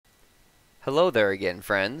Hello there again,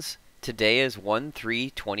 friends. Today is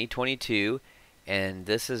 1/3/2022, and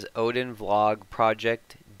this is Odin Vlog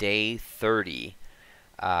Project Day 30.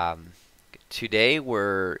 Um, Today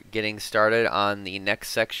we're getting started on the next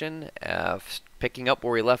section, picking up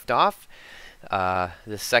where we left off.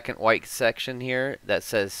 The second white section here that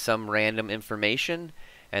says some random information,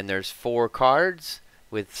 and there's 4 cards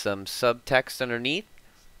with some subtext underneath,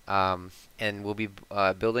 and we'll be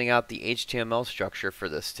building out the HTML structure for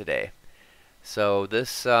this today. So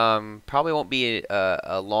this probably won't be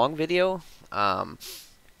a long video. The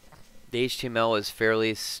HTML is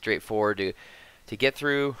fairly straightforward to get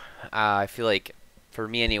through. I feel like, for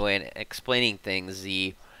me anyway, in explaining things,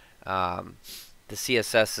 the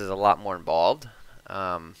CSS is a lot more involved.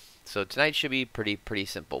 So tonight should be pretty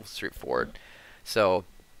simple, straightforward. So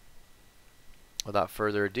without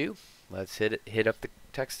further ado, let's hit up the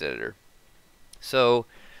text editor. So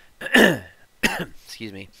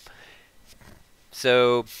excuse me.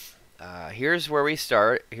 So here's where we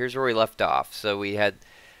start. Here's where we left off. So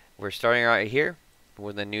we're starting right here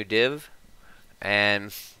with a new div,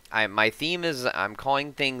 and my theme is I'm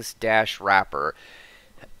calling things dash wrapper,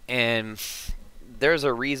 and there's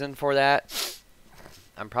a reason for that.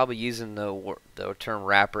 I'm probably using the term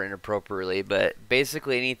wrapper inappropriately, but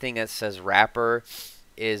basically anything that says wrapper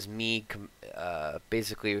is me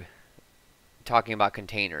basically talking about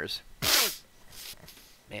containers.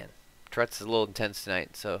 Man, Tourette's is a little intense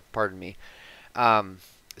tonight, so pardon me.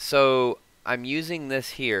 So I'm using this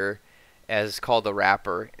here as called a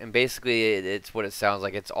wrapper, and basically it's what it sounds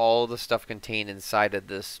like. It's all the stuff contained inside of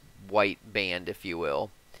this white band, if you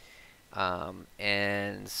will.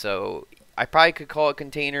 And so I probably could call it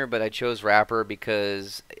container, but I chose wrapper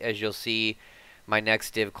because, as you'll see, my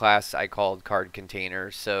next div class I called card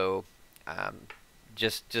container. So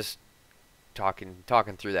just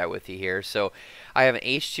talking through that with you here. So I have an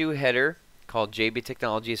H2 header called JB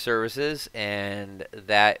Technology Services, and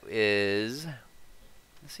that is,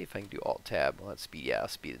 let's see if I can do Alt Tab. Well, I'll speed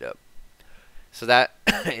it up. So that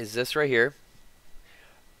is this right here.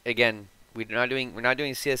 Again, we're not doing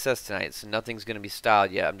CSS tonight, so nothing's going to be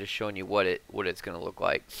styled yet. I'm just showing you what it's going to look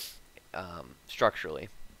like structurally.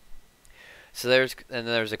 So there's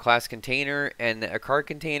a class container and a card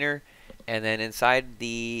container, and then inside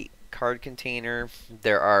the card container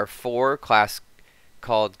there are 4 classes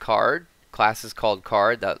called card.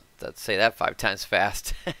 Let's say that 5 times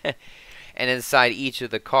fast. And inside each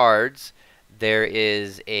of the cards there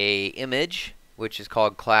is a image, which is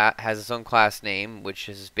called has its own class name, which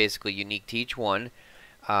is basically unique to each one.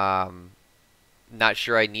 Not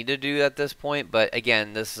sure I need to do that at this point, but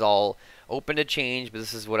again, this is all open to change, but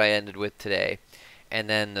this is what I ended with today. And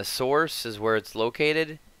then the source is where it's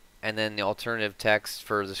located, and then the alternative text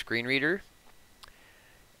for the screen reader,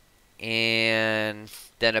 and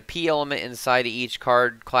then a P element inside of each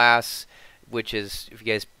card class, which is, if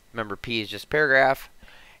you guys remember, P is just paragraph,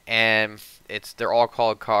 and they're all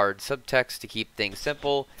called card subtext to keep things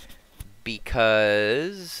simple,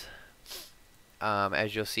 because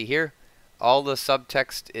as you'll see here, all the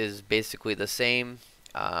subtext is basically the same.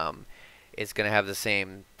 It's going to have the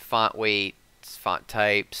same font weight, font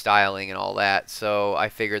type, styling, and all that. So I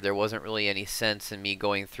figured there wasn't really any sense in me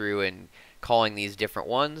going through and calling these different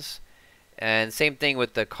ones. And same thing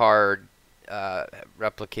with the card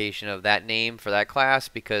replication of that name for that class,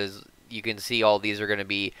 because you can see all these are going to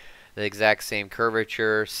be the exact same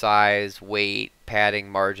curvature, size, weight, padding,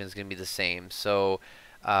 margin is going to be the same. So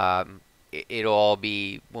it'll all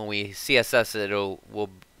be, when we CSS it,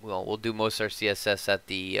 we'll do most of our CSS at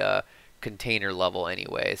the container level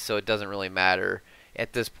anyway, so it doesn't really matter.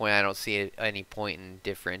 At this point, I don't see any point in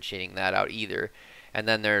differentiating that out either. And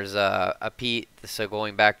then there's a P, so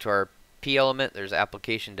going back to our P element, there's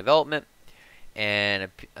application development, and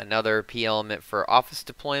another P element for office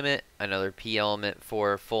deployment, another P element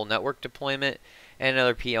for full network deployment, and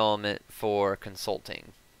another P element for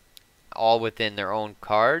consulting, all within their own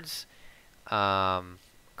cards,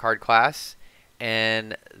 card class.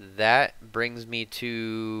 And that brings me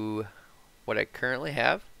to what I currently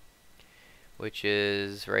have, which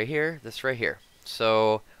is right here, this right here.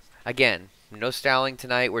 So again, no styling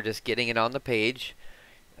tonight, we're just getting it on the page.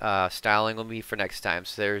 Styling will be for next time.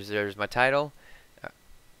 So there's my title,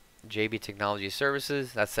 JB Technology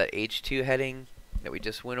Services. That's that H2 heading that we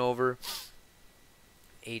just went over.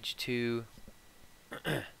 H2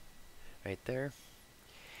 right there.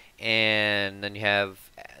 And then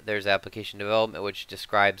there's application development, which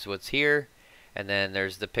describes what's here, and then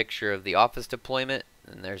there's the picture of the office deployment,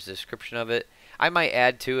 and there's a description of it. I might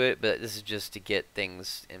add to it, but this is just to get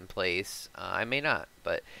things in place. I may not,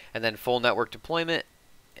 and then full network deployment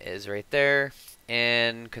is right there,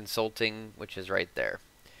 and consulting, which is right there.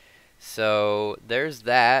 So there's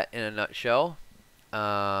that in a nutshell.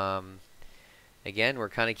 Again, we're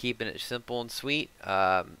kind of keeping it simple and sweet.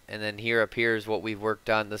 And then here appears what we've worked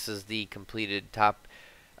on. This is the completed top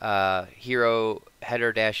hero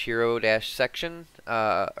header dash hero dash section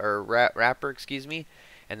or wrapper, excuse me.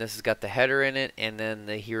 And this has got the header in it, and then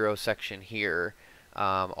the hero section here,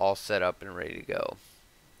 all set up and ready to go.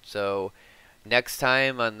 So next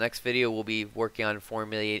time on the next video, we'll be working on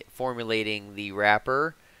formulating the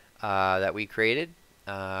wrapper that we created.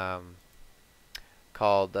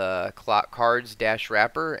 Called cards dash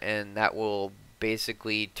wrapper, and that will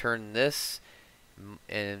basically turn this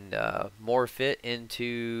and morph it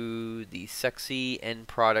into the sexy end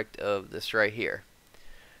product of this right here.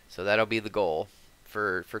 So that'll be the goal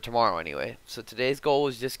for tomorrow anyway. So today's goal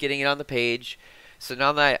was just getting it on the page. So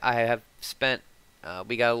now that I have spent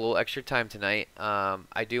we got a little extra time tonight,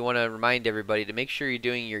 I do want to remind everybody to make sure you're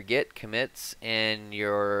doing your git commits and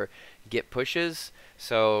your git pushes.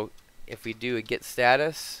 So if we do a git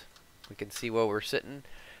status, we can see where we're sitting.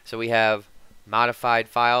 So we have modified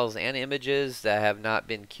files and images that have not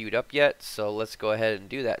been queued up yet. So let's go ahead and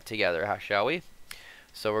do that together, shall we?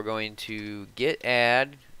 So we're going to git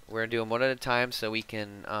add. We're going to do them one at a time so we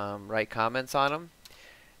can write comments on them.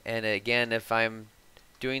 And again, if I'm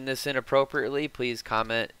doing this inappropriately, please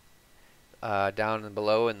comment down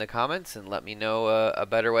below in the comments and let me know a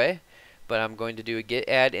better way. But I'm going to do a git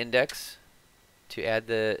add index to add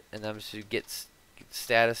the, and I'm just to get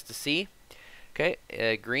status to see. Okay,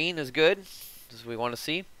 green is good. This is what we want to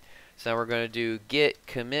see. So now we're going to do git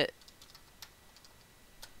commit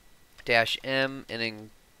dash m, and in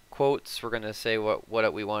quotes we're going to say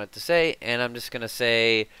what we want it to say, and I'm just going to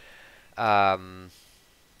say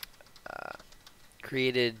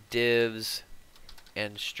created divs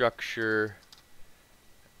and structure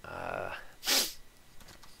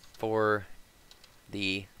for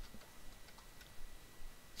the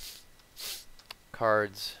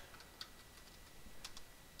cards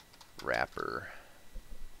wrapper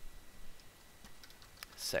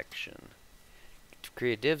section. To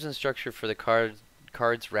create divs and structure for the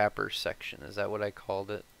cards wrapper section. Is that what I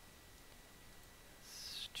called it?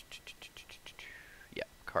 Yeah,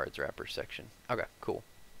 cards wrapper section. Okay, cool.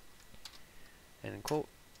 And quote.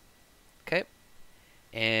 Okay.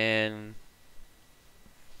 And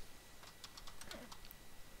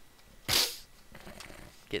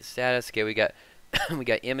get status. Okay, we got we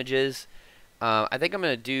got images. I think I'm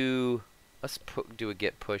gonna do. Let's do a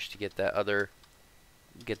git push to get that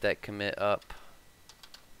commit up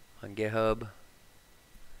on GitHub.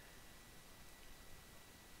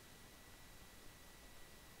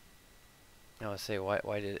 Now I say why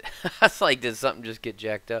did it? That's like, did something just get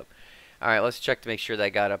jacked up? All right, let's check to make sure that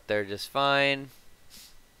got up there just fine.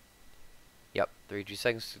 Yep, 32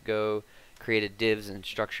 seconds to go. Created divs and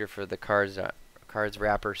structure for the cards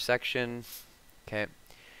wrapper section. Okay.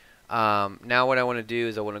 Now what I want to do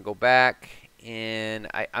is I want to go back, and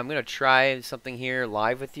I'm going to try something here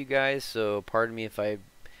live with you guys, so pardon me if I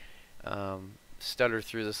stutter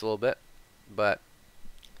through this a little bit, but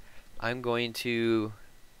I'm going to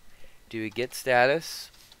do a git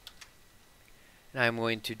status, and I'm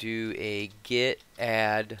going to do a git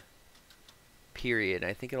add period.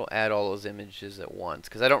 I think it'll add all those images at once,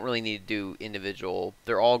 because I don't really need to do individual.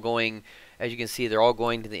 They're all going, as you can see, they're all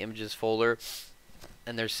going to the images folder.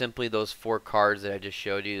 And there's simply those 4 cards that I just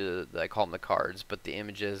showed you. I call them the cards, but the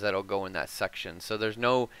images that'll go in that section. So there's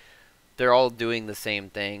no, they're all doing the same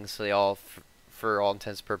thing. So they all, for all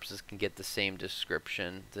intents and purposes, can get the same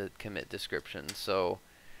description, the commit description. So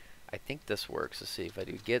I think this works. Let's see if I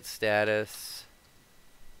do git status.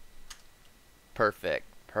 Perfect.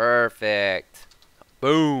 Perfect.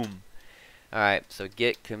 Boom. All right. So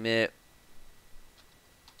git commit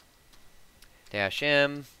dash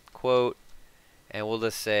m quote. And we'll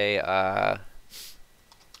just say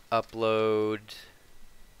upload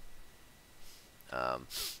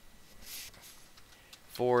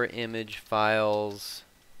 4 image files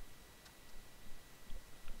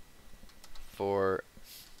for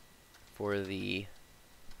the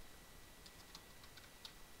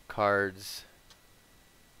cards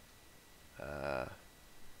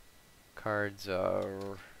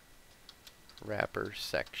wrapper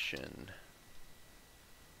section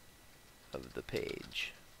of the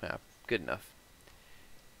page. Good enough.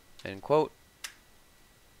 End quote.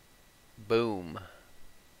 Boom.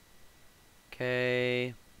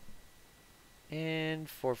 Okay. And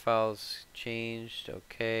 4 files changed.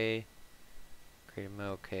 Okay. Create them.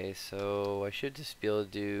 Okay. So I should just be able to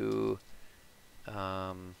do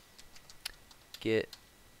git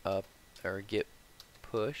up or git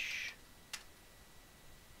push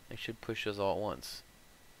I should push those all at once.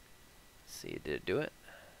 Let's see, did it do it?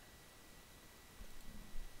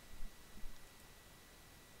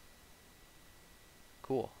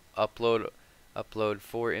 Cool. Upload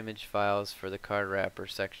 4 image files for the card wrapper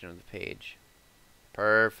section of the page.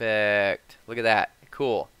 Perfect. Look at that.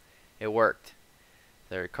 Cool. It worked.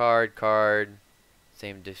 There, card,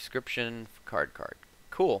 same description, card.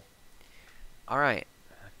 Cool. All right.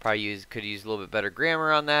 Probably could use a little bit better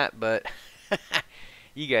grammar on that, but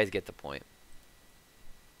you guys get the point.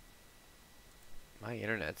 My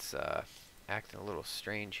internet's acting a little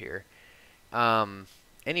strange here.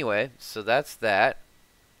 Anyway, so that's that.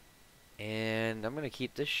 And I'm going to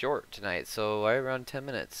keep this short tonight, so right around 10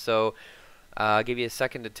 minutes. So I'll give you a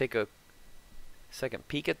second to take a second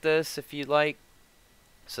peek at this if you'd like.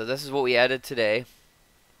 So this is what we added today.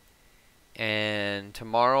 And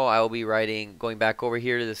tomorrow I will be going back over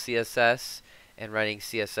here to the CSS and writing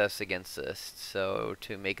CSS against this, so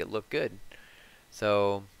to make it look good.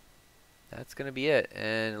 So that's going to be it.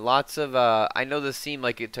 And lots of, I know this seemed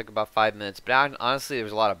like it took about 5 minutes, but honestly there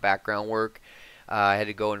was a lot of background work. I had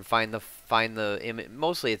to go and find the image.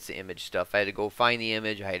 Mostly it's the image stuff. I had to go find the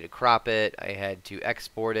image. I had to crop it. I had to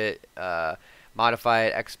export it, modify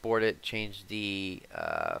it, export it,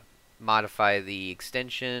 modify the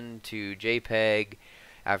extension to JPEG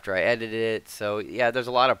after I edited it. So yeah, there's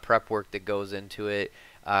a lot of prep work that goes into it.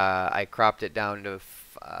 I cropped it down to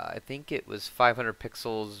I think it was 500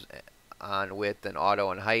 pixels on width and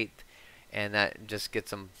auto and height, and that just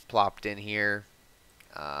gets them plopped in here.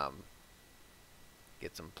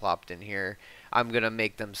 I'm gonna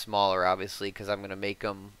make them smaller, obviously, because I'm gonna make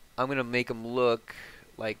them look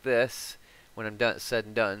like this when I'm said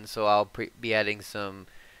and done. So I'll be adding some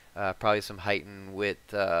probably some height and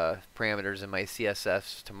width parameters in my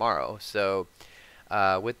CSS tomorrow. So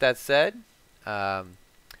with that said,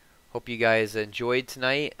 hope you guys enjoyed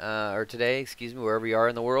tonight or today, excuse me, wherever you are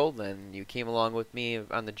in the world, and you came along with me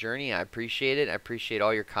on the journey. I appreciate it. I appreciate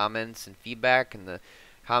all your comments and feedback in the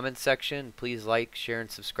comments section. Please like, share,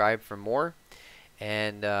 and subscribe for more.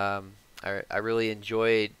 And I really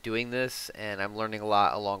enjoy doing this, and I'm learning a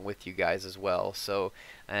lot along with you guys as well. So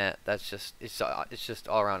that's just it's just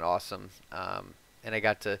all around awesome. And I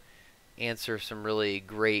got to answer some really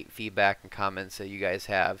great feedback and comments that you guys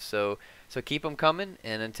have. So keep them coming,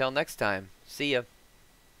 and until next time, see ya.